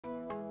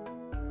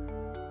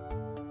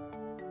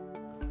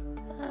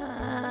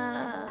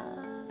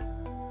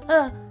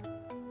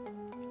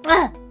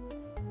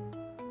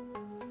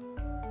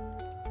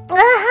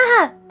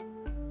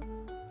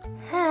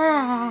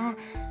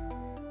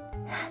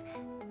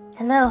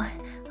Hello.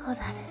 Hold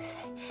on.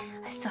 Sorry.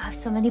 I still have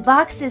so many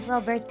boxes.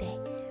 Oh, birthday.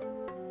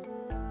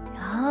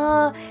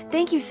 Oh,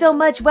 thank you so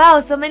much.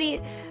 Wow, so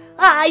many.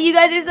 You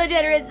guys are so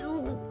generous.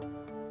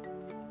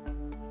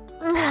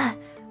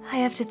 I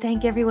have to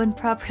thank everyone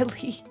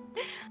properly.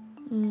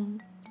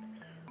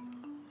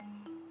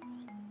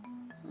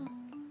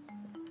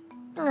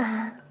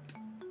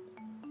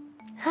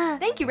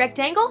 Thank you,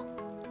 Rectangle.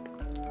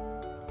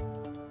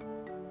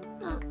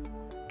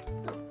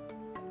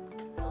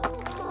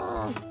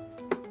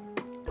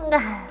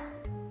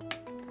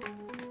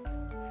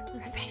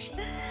 Refreshing.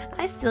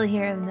 I still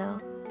hear him though.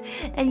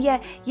 And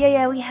yeah,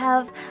 we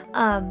have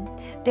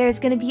there's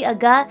gonna be a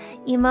GUUHH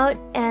emote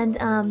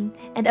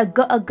and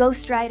a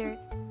Ghost Rider.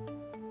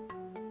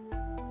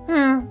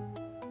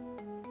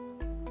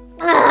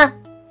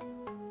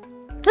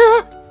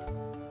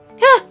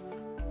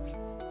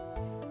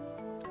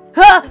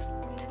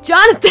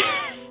 Jonathan!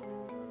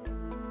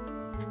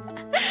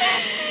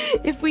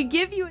 If we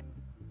give you...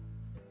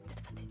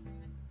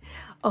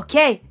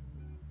 Okay.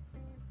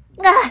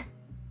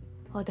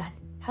 Hold on.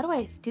 How do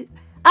I do...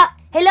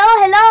 hello!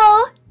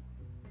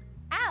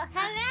 Oh,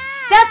 hello!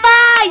 Seppa!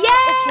 Yay!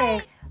 Okay.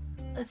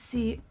 Let's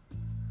see.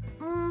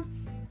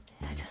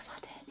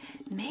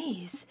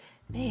 Maze.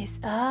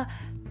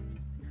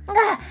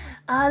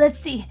 Let's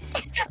see.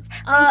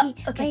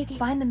 Okay,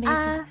 find the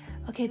maze.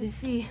 Okay, let's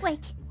see.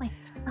 Wait.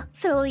 Oh,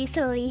 slowly.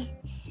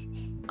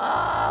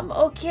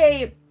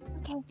 Okay.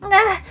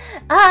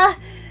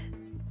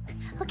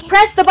 Okay.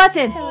 Press the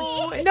button.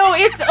 No,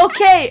 it's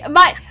okay.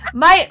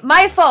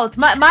 My fault.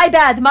 My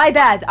bad.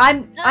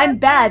 I'm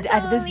bad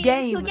at this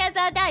game.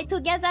 Together die.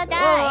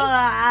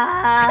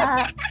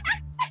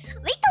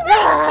 Wait.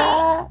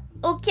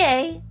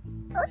 Okay.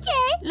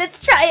 Okay. Let's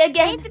try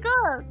again. Let's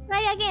go.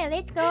 Try again.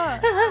 Let's go.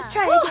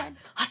 Try again.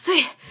 熱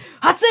い。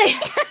ワ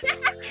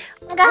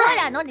ー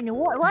ター飲んでね。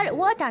ワ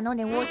ーター飲ん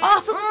で。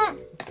あ、そう。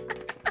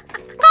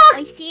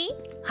美味しい？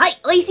はい、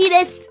美味しい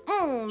です。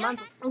満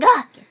足。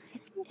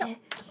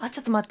ち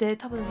ょっと待って、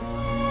多分。